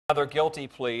Another guilty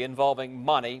plea involving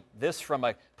money. This from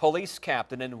a police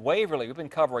captain in Waverly. We've been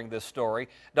covering this story.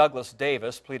 Douglas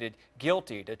Davis pleaded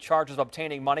guilty to charges of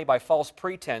obtaining money by false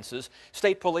pretenses.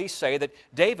 State police say that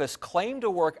Davis claimed to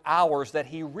work hours that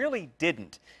he really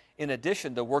didn't. In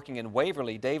addition to working in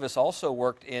Waverly, Davis also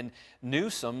worked in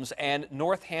Newsoms and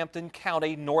Northampton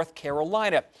County, North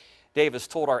Carolina. Davis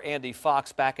told our Andy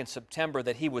Fox back in September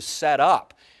that he was set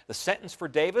up. The sentence for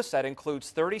Davis, that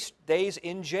includes 30 days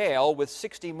in jail with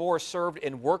 60 more served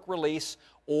in work release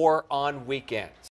or on weekends.